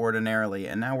get done ordinarily,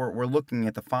 and now we're looking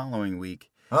at the following week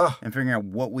and figuring out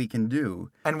what we can do.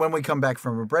 And when we come back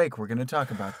from a break, we're going to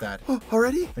talk about that.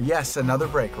 Already? Yes, another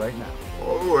break right now.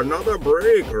 Oh, another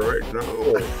break right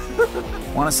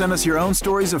now. Want to send us your own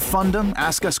stories of fundom,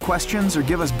 ask us questions, or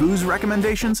give us booze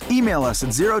recommendations? Email us at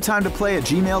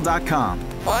zerotimetoplay@gmail.com.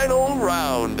 Final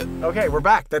round. Okay, we're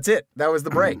back. That's it. That was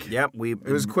the break. Yep,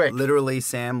 It was quick. Literally,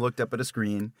 Sam looked up at a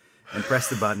screen and pressed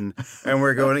the button, and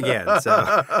we're going again.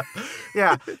 So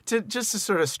Yeah, just to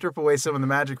sort of strip away some of the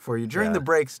magic for you. During the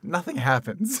breaks, nothing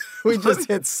happens. We just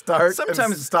hit start,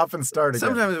 and stop and start again.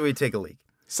 sometimes we take a leak.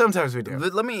 Sometimes we do.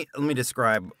 But let me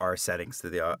describe our settings to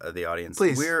the audience.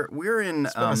 Please. We're in.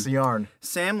 Spin us a yarn.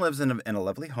 Sam lives in a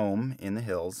lovely home in the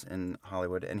hills in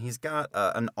Hollywood, and he's got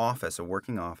an office, a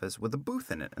working office with a booth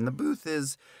in it, and the booth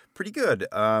is pretty good.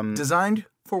 Designed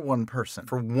for one person.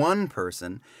 For one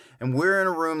person, and we're in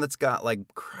a room that's got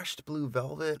like crushed blue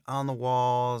velvet on the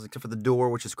walls, except for the door,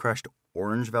 which is crushed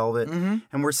orange velvet.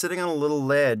 And we're sitting on a little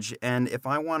ledge, and if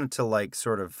I wanted to like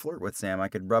sort of flirt with Sam, I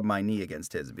could rub my knee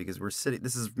against his because we're sitting.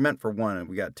 This is meant for one, and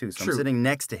we got two, so True. I'm sitting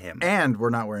next to him. And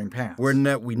we're not wearing pants. We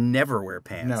never wear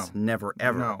pants. No. Never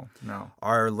ever. No.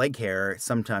 Our leg hair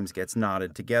sometimes gets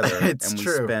knotted together, It's and we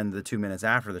true. spend the 2 minutes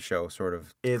after the show sort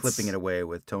of clipping it away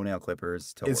with toenail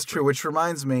clippers. It's true, which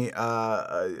reminds me,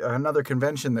 another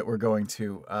convention that we're going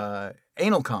to,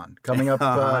 AnalCon, coming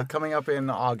up in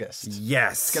August.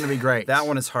 Yes. It's going to be great. That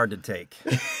one is hard to take.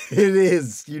 It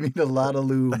is. You need a lot of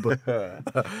lube.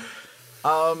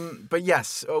 But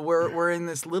yes, we're in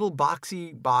this little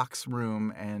boxy box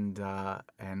room,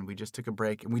 and we just took a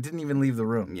break, and we didn't even leave the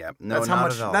room. Yep. No, that's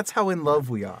not at all. That's how in love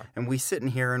we are. And we sit in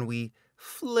here and we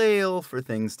flail for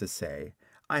things to say.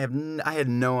 I had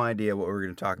no idea what we were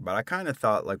going to talk about. I kind of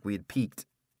thought like we had peaked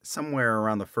somewhere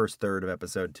around the first third of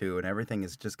episode 2, and everything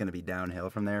is just going to be downhill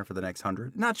from there for the next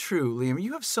 100. Not true, Liam.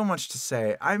 You have so much to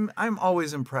say. I'm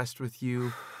always impressed with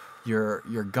you, your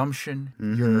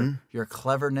gumption, your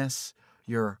cleverness,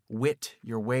 your wit,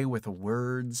 your way with the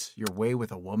words, your way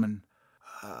with a woman.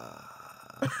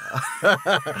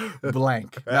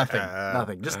 Blank.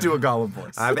 Nothing. Just do a Gollum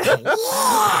voice. There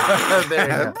you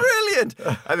go. Brilliant.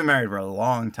 I've been married for a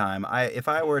long time. If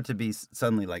I were to be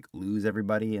suddenly like lose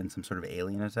everybody in some sort of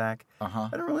alien attack, I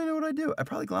don't really know what I'd do. I'd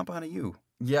probably glomp onto you.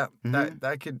 Yeah,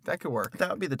 that could work. That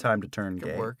would be the time to turn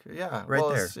gay. Could work. Yeah, right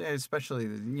there. Especially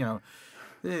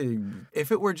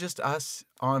if it were just us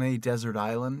on a desert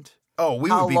island. Oh, we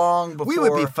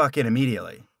would be fucking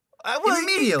immediately.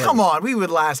 Immediately. Come on, we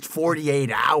would last 48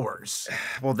 hours.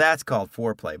 Well, that's called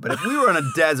foreplay. But if we were on a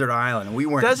desert island and we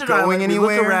weren't Desert going island, anywhere,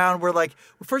 we look around. We're like,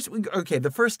 the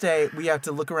first day we have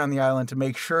to look around the island to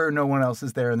make sure no one else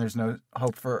is there and there's no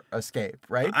hope for escape,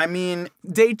 right? I mean,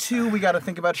 day 2 we got to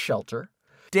think about shelter.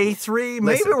 Day 3,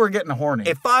 maybe we're getting horny.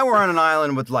 If I were on an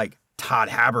island with like Todd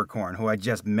Habercorn, who I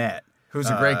just met. Who's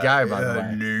a great guy, by the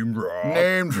way.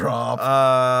 Name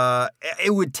drop.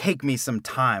 It would take me some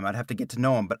time. I'd have to get to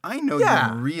know him, but I know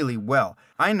you really well.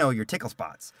 I know your tickle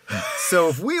spots. So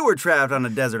if we were trapped on a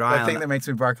desert island, that thing that makes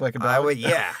me bark like a dog.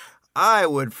 I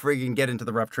would friggin' get into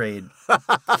the rough trade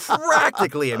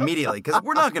practically immediately because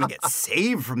we're not going to get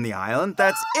saved from the island.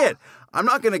 That's it. I'm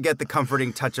not going to get the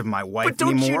comforting touch of my wife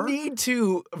anymore. But don't you need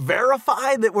to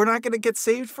verify that we're not going to get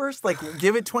saved first? Like,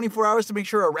 give it 24 hours to make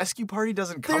sure a rescue party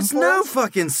doesn't come There's for no us?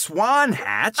 fucking swan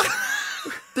hatch.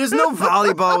 There's no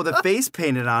volleyball with a face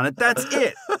painted on it. That's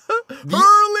it.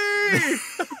 Hurley!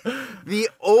 The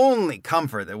only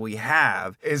comfort that we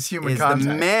have is human is contact.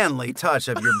 The manly touch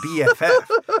of your BFF.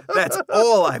 That's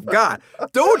all I've got.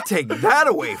 Don't take that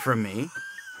away from me.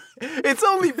 It's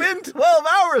only been 12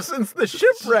 hours since the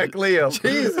shipwreck, Liam.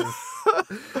 Jesus.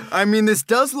 I mean, this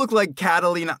does look like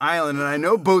Catalina Island, and I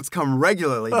know boats come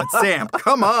regularly, but Sam,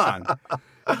 come on.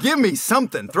 Give me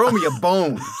something. Throw me a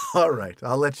bone. All right,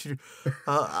 I'll let you.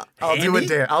 I'll do a Handy?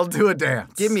 dance. I'll do a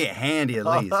dance. Give me a handy at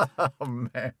least. Oh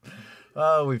man.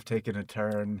 Oh, we've taken a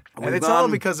turn, and We've it's all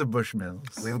gone- because of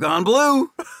Bushmills. We've gone blue.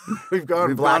 We've gone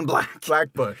We've black. gone black.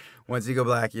 Black Bush. Once you go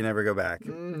black, you never go back.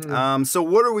 So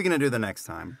what are we going to do the next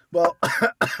time? Well,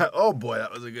 oh boy,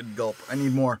 that was a good gulp. I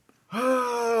need more. It's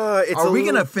Are a we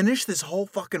little- gonna finish this whole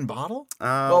fucking bottle?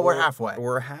 Well, we're halfway.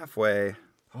 We're halfway.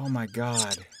 Oh my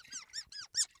god.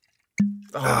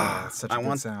 Oh, that's such a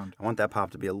good sound. I want that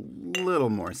pop to be a little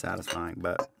more satisfying,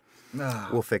 but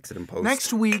we'll fix it in post.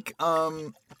 Next week,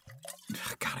 God,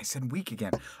 I said week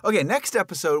again. Okay, next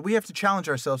episode, we have to challenge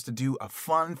ourselves to do a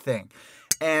fun thing.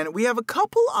 And we have a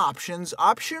couple options.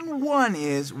 Option one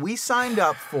is we signed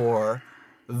up for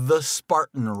the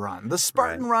Spartan Run. The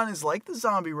Spartan Run is like the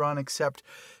zombie run, except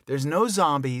there's no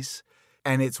zombies,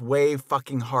 and it's way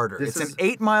fucking harder. It's an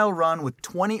 8-mile run with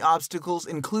 20 obstacles,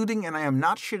 including, and I am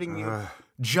not shitting you,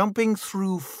 jumping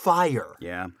through fire.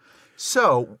 Yeah.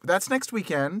 So that's next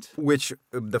weekend. Which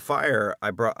the fire I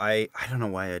brought, I don't know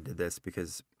why I did this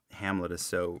because Hamlet is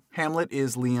so. Hamlet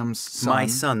is Liam's son. My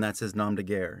son, that's his nom de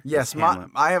guerre. Yes, is Hamlet.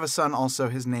 I have a son also.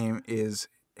 His name is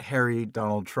Harry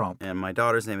Donald Trump. And my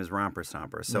daughter's name is Romper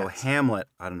Stomper. So Yes. Hamlet,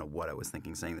 I don't know what I was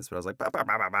thinking saying this, but I was like, bah, bah,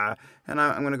 bah, bah, bah, and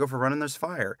I'm going to go for Run and There's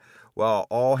Fire. Well,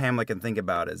 all Hamlet can think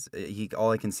about is,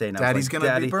 all he can say now Daddy's is like,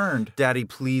 gonna be burned. Daddy,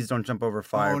 please don't jump over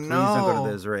fire. Oh, Please don't go no.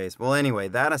 to this race. Well, anyway,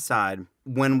 that aside,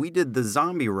 when we did the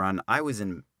zombie run, I was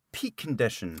in peak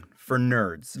condition for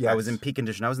nerds. I Yes. was in peak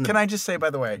condition. I was in the Can I just say, by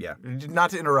the way, Yeah.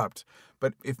 not to interrupt,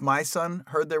 but if my son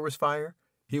heard there was fire,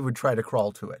 he would try to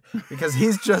crawl to it because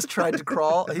he's just tried to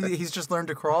crawl. He's just learned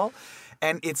to crawl.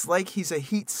 And it's like he's a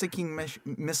heat-seeking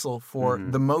missile for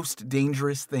the most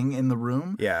dangerous thing in the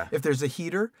room. Yeah. If there's a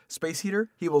heater, space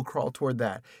heater, he will crawl toward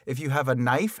that. If you have a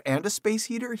knife and a space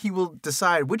heater, he will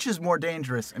decide which is more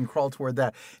dangerous and crawl toward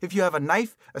that. If you have a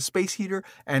knife, a space heater,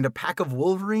 and a pack of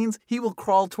Wolverines, he will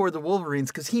crawl toward the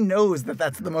Wolverines because he knows that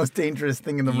that's the most dangerous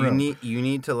thing in the room. You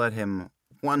need to let him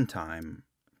one time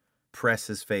press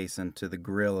his face into the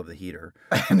grill of the heater.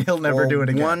 And he'll never Or do it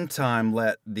again. One time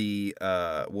let the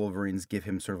Wolverines give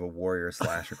him sort of a warrior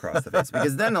slash across the face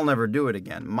because then he'll never do it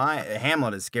again.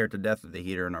 Hamlet is scared to death of the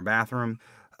heater in our bathroom.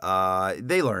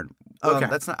 They learn. Well, Okay.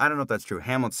 that's not. I don't know if that's true.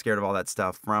 Hamlet's scared of all that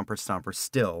stuff. Romper Stomper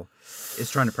still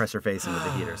is trying to press her face into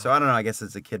the heater. So I don't know. I guess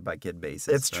it's a kid by kid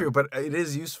basis. It's true, but it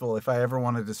is useful. If I ever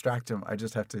want to distract him, I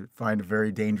just have to find a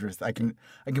very dangerous. I can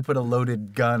put a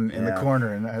loaded gun in the Yeah.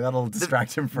 corner, and that'll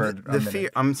distract him for a The minute. fear.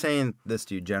 I'm saying this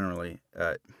to you generally.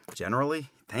 Generally,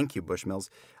 thank you, Bushmills.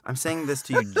 I'm saying this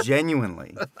to you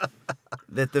genuinely.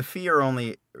 That the fear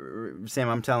only, Sam.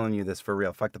 I'm telling you this for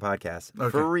real. Fuck the podcast.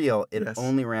 Okay. For real, it Yes.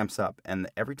 only ramps up. And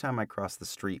every time I cross the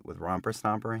street with Romper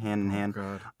Stomper hand in hand,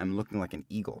 God. I'm looking like an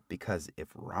eagle because if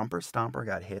Romper Stomper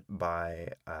got hit by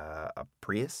a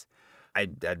Prius,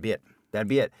 that'd be it. That'd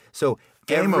be it. So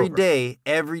Game every over.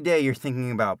 day you're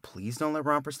thinking about, please don't let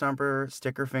Romper Stomper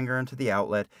stick her finger into the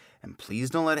outlet, and please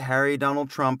don't let Harry Donald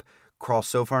Trump crawl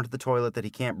so far into the toilet that he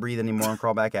can't breathe anymore and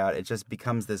crawl back out. It just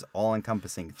becomes this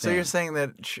all-encompassing thing. So you're saying that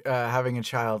having a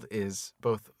child is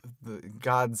both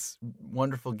God's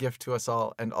wonderful gift to us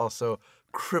all and also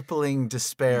crippling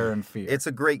despair and fear. It's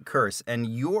a great curse, and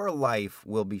your life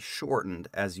will be shortened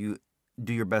as you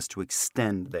do your best to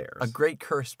extend theirs. A Great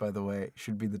Curse, by the way,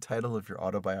 should be the title of your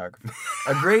autobiography.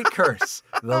 A Great Curse,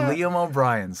 the Liam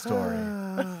O'Brien story.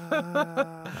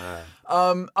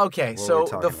 Okay, What so were we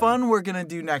talking the fun we're going to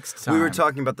do next time. We were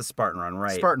talking about the Spartan Run,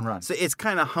 right? Spartan Run. So it's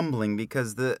kind of humbling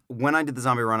because when I did the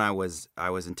zombie run, I was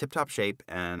in tip-top shape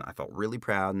and I felt really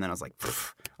proud. And then I was like,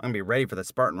 I'm gonna be ready for the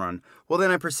Spartan Run. Well,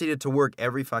 then I proceeded to work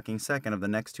every fucking second of the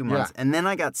next 2 months, and then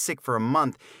I got sick for a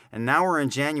month. And now we're in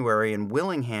January, and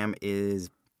Willingham is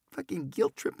fucking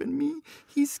guilt tripping me.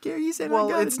 He's scared. He said, Well,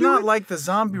 I gotta it's do not it. like the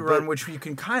zombie run, But which you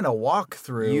can kind of walk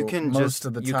through you can most just-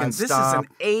 of the you time. can This stop. is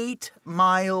an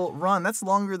 8-mile run. That's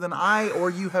longer than I or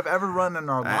you have ever run in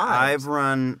our lives. I've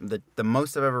run the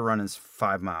most I've ever run is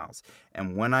 5 miles,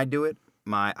 and when I do it,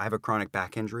 I have a chronic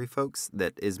back injury, folks,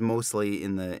 that is mostly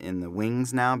in the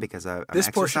wings now because I'm This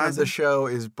portion of the exercising. show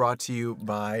is brought to you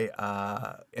by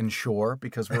Ensure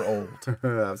because we're old.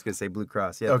 I was gonna say Blue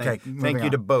Cross. Yeah. Okay, Thank moving you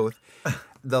on. to both.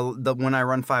 The when I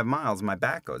run 5 miles, my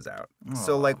back goes out.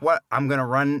 So like, what? I'm gonna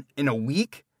run in a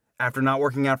week after not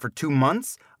working out for 2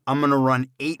 months. I'm gonna run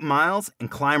 8 miles and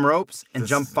climb ropes and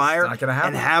jump is fire not gonna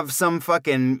happen. and have some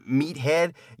fucking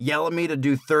meathead yell at me to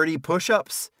do 30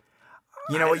 push-ups.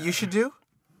 You know what you should do?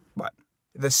 What?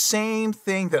 The same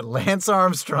thing that Lance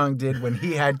Armstrong did when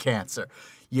he had cancer.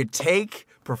 You take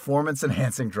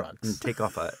performance-enhancing drugs.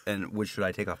 Should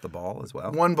I take off the ball as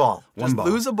well? One ball. One ball.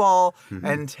 Lose a ball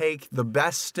and take the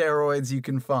best steroids you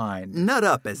can find. Nut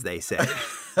up, as they say.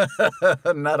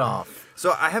 Nut off.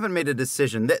 So I haven't made a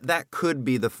decision. That could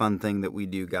be the fun thing that we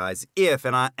do, guys.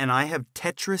 I have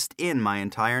Tetrised in my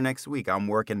entire next week. I'm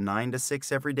working 9 to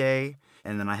 6 every day,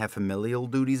 and then I have familial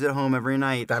duties at home every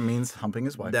night. That means humping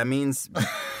his wife. That means...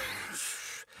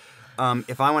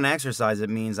 if I want to exercise, it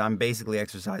means I'm basically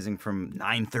exercising from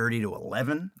 9:30 to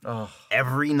 11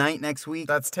 every night next week.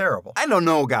 That's terrible. I don't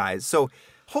know, guys. So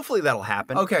hopefully that'll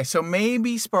happen. Okay, so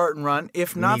maybe Spartan Run.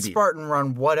 If not Maybe. Spartan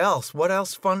Run, what else? What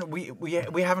else fun? We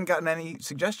haven't gotten any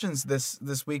suggestions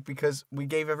this week because we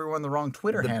gave everyone the wrong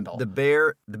Twitter handle. The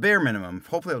bare minimum,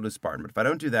 hopefully I'll do Spartan, but if I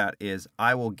don't do that, is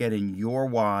I will get in your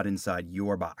wad inside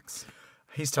your box.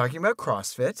 He's talking about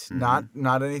CrossFit,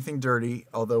 not anything dirty,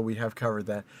 although we have covered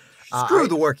that. Screw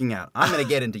the working out. I'm going to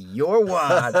get into your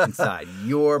wad inside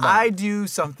your box. I do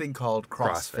something called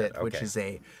CrossFit, CrossFit, which okay. is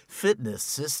a fitness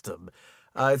system.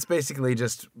 It's basically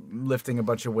just lifting a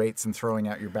bunch of weights and throwing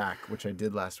out your back, which I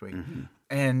did last week.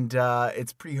 And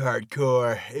it's pretty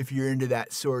hardcore if you're into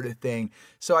that sort of thing.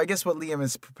 So I guess what Liam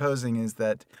is proposing is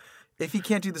that if he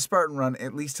can't do the Spartan Run,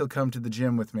 at least he'll come to the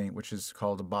gym with me, which is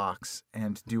called a box,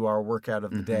 and do our workout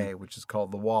of the day, which is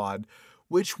called the WOD,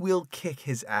 which will kick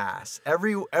his ass.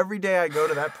 Every day I go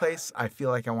to that place, I feel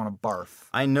like I want to barf.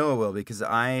 I know it will because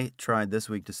I tried this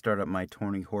week to start up my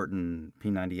Tony Horton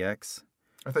P90X.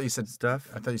 I thought you said stuff.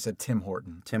 I thought you said Tim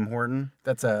Horton. Tim Horton?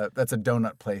 That's a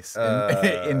donut place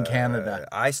in Canada.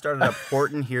 I started up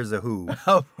Horton Here's a Who.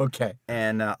 Oh, okay.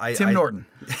 And Tim Norton.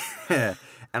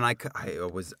 And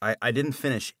I didn't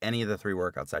finish any of the 3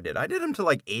 workouts I did. I did them to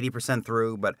like 80%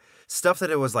 through, but stuff that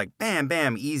it was like, bam,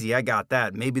 bam, easy, I got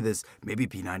that. Maybe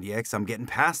P90X, I'm getting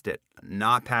past it.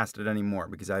 Not past it anymore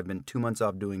because I've been 2 months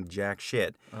off doing jack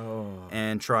shit.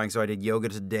 And trying. So I did yoga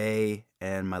today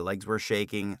and my legs were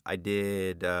shaking. I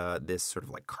did this sort of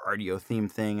like cardio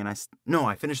themed thing. And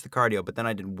I finished the cardio, but then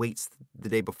I did weights the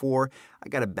day before.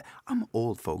 I'm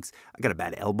old, folks. I got a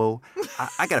bad elbow.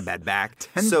 I got a bad back.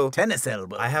 Tennis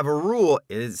elbow. I have a rule.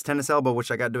 It's tennis elbow, which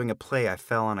I got doing a play. I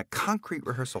fell on a concrete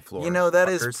rehearsal floor. You know, that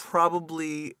is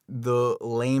probably the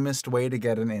lamest way to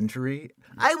get an injury.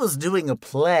 I was doing a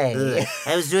play.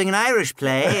 I was doing an Irish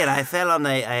play and I fell on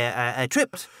I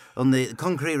tripped on the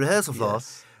concrete rehearsal floor.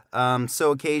 Yes.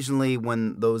 So occasionally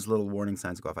when those little warning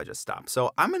signs go off, I just stop.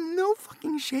 So I'm in no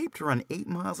fucking shape to run 8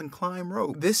 miles and climb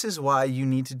rope. This is why you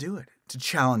need to do it. To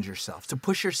challenge yourself, to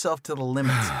push yourself to the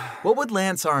limits. What would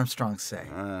Lance Armstrong say?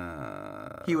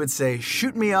 He would say,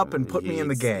 shoot me up and put me in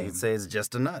the game. He'd say it's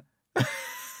just a nut.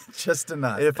 Just a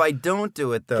nut. If I don't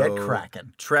do it, though, Get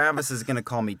cracking. Travis is going to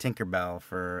call me Tinkerbell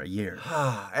for a year.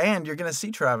 And you're going to see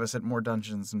Travis at more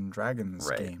Dungeons and Dragons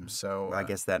games. So I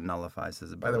guess that nullifies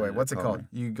his ability. By the way, what's it called?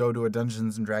 You go to a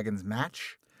Dungeons and Dragons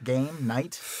match? Game?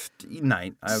 Night?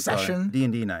 Night. Session?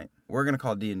 D&D night. We're going to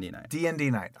call it D&D night. D&D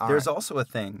night. There's also a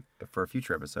thing for a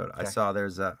future episode. Okay. I saw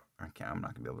there's a... Okay, I'm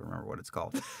not going to be able to remember what it's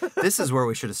called. This is where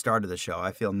we should have started the show.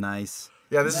 I feel nice.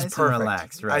 Yeah, this nice is perfect. And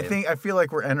relaxed, right? I feel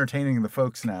like we're entertaining the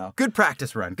folks now. Good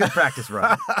practice run. Good practice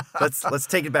run. Let's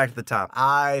take it back to the top.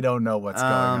 I don't know what's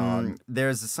going on.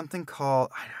 There's something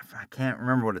called... I can't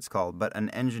remember what it's called, but an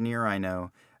engineer I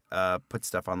know put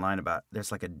stuff online about...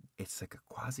 It's like a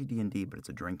quasi D&D, but it's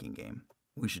a drinking game.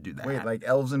 We should do that. Wait, like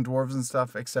elves and dwarves and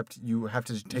stuff, except you have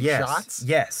to take shots?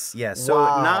 Yes. So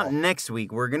not next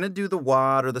week. We're going to do the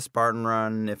WOD or the Spartan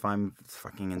Run if I'm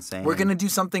fucking insane. We're going to do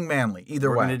something manly, either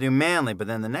way. We're going to do manly, but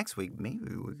then the next week,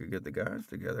 maybe we could get the guys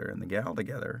together and the gal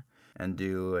together and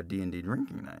do a D&D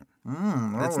drinking night.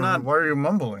 That's not... Why are you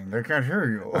mumbling? They can't hear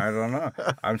you. I don't know.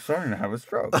 I'm starting to have a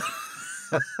stroke.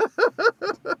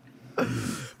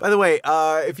 By the way,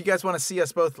 if you guys want to see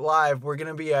us both live, we're going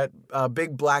to be at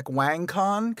Big Black Wang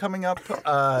Con coming up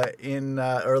in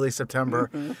early September.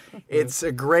 It's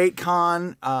a great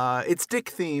con. It's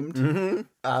dick-themed.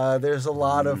 There's a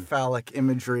lot of phallic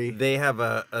imagery. They have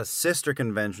a sister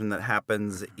convention that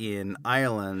happens in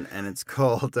Ireland, and it's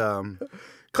called...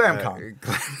 ClamCon.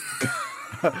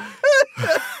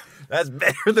 That's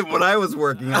better than what I was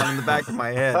working on in the back of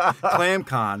my head.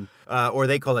 ClamCon. Or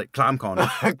they call it ClamCon.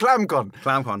 ClamCon.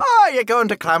 ClamCon. Oh, you're going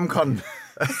to ClamCon.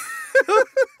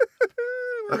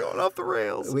 We're going off the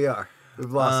rails. We are.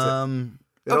 We've lost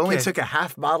it. It only took a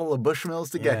half bottle of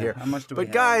Bushmills to get here. How much do we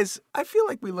have? Guys, I feel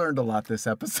like we learned a lot this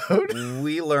episode.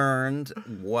 We learned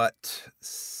what...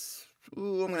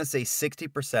 I'm going to say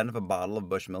 60% of a bottle of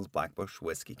Bushmills Black Bush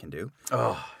whiskey can do.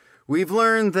 Oh. We've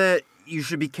learned that you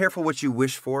should be careful what you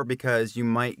wish for because you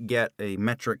might get a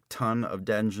metric ton of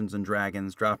Dungeons and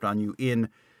Dragons dropped on you in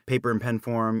paper and pen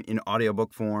form, in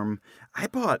audiobook form. I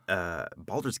bought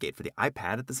Baldur's Gate for the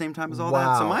iPad at the same time as all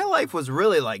that. So my life was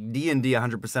really like D&D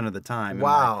 100% of the time. And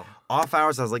Wow. Off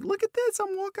hours, I was like, look at this,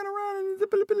 I'm walking around.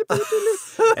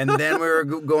 And then we were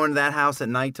going to that house at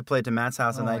night to play, to Matt's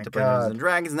house at night to play Dungeons and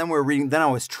Dragons. And then we were reading, then I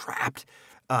was trapped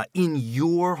in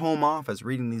your home office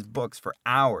reading these books for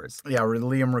hours. Yeah,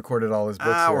 Liam recorded all his books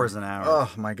Hours here. and hours.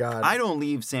 Oh, my God. I don't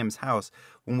leave Sam's house.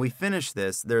 When we finish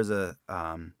this, there's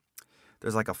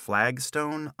like a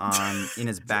flagstone in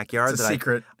his backyard. It's a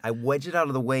secret. I wedge it out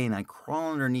of the way and I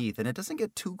crawl underneath, and it doesn't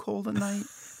get too cold at night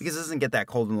because it doesn't get that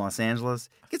cold in Los Angeles.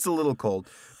 It gets a little cold,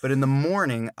 but in the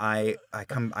morning I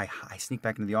sneak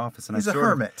back into the office and He's a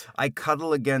hermit. I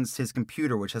cuddle against his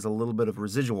computer, which has a little bit of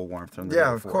residual warmth from the day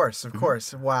of before. course, of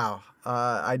course. Wow.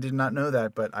 I did not know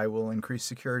that, but I will increase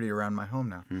security around my home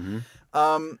now.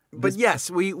 But yes,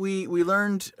 we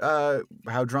learned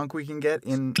how drunk we can get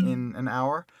in an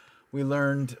hour. We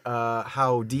learned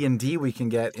how D&D we can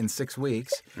get in 6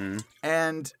 weeks.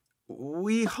 And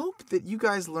we hope that you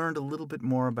guys learned a little bit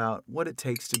more about what it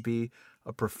takes to be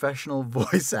a professional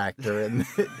voice actor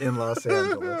in Los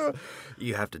Angeles.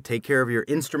 You have to take care of your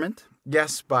instrument.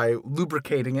 Yes, by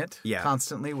lubricating it Yeah.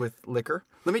 constantly with liquor.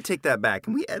 Let me take that back.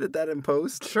 Can we edit that in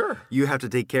post? Sure. You have to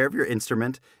take care of your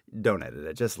instrument. Don't edit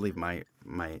it. Just leave my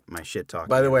shit talk.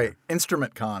 By the way,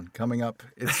 Instrument Con coming up.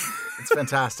 It's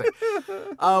fantastic.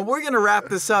 We're going to wrap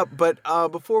this up, but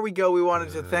before we go, we wanted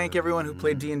to thank everyone who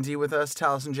played D&D with us.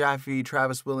 Taliesin Jaffe,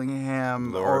 Travis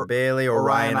Willingham, Laura Bailey,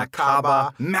 Orion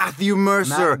Akaba, Matthew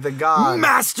Mercer, Matt the God,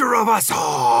 master of us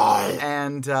all.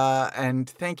 and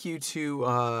thank you to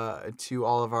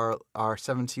all of our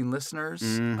 17 listeners.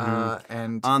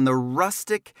 And on the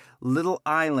rustic little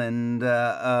island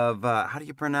of how do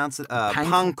you pronounce it?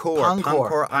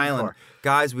 Pancor Island.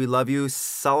 Guys, we love you.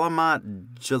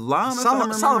 Salamat Jalan.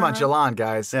 Salamat Jalan,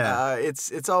 guys. Yeah.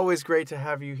 It's always great to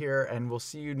have you here, and we'll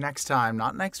see you next time.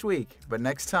 Not next week, but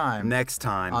next time. Next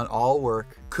time. On All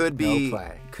Work, Could be No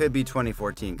Play. Could be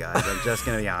 2014, guys. I'm just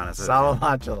gonna be honest with you.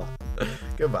 Salamat Jalan.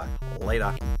 Goodbye.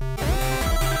 Later.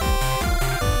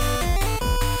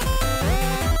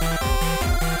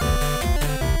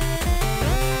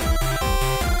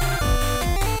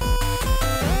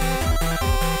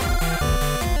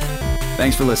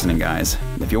 Thanks for listening, guys.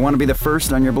 If you want to be the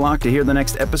first on your block to hear the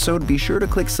next episode, be sure to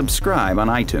click subscribe on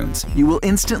iTunes. You will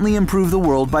instantly improve the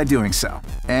world by doing so.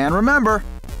 And remember,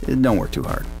 Don't work too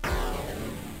hard.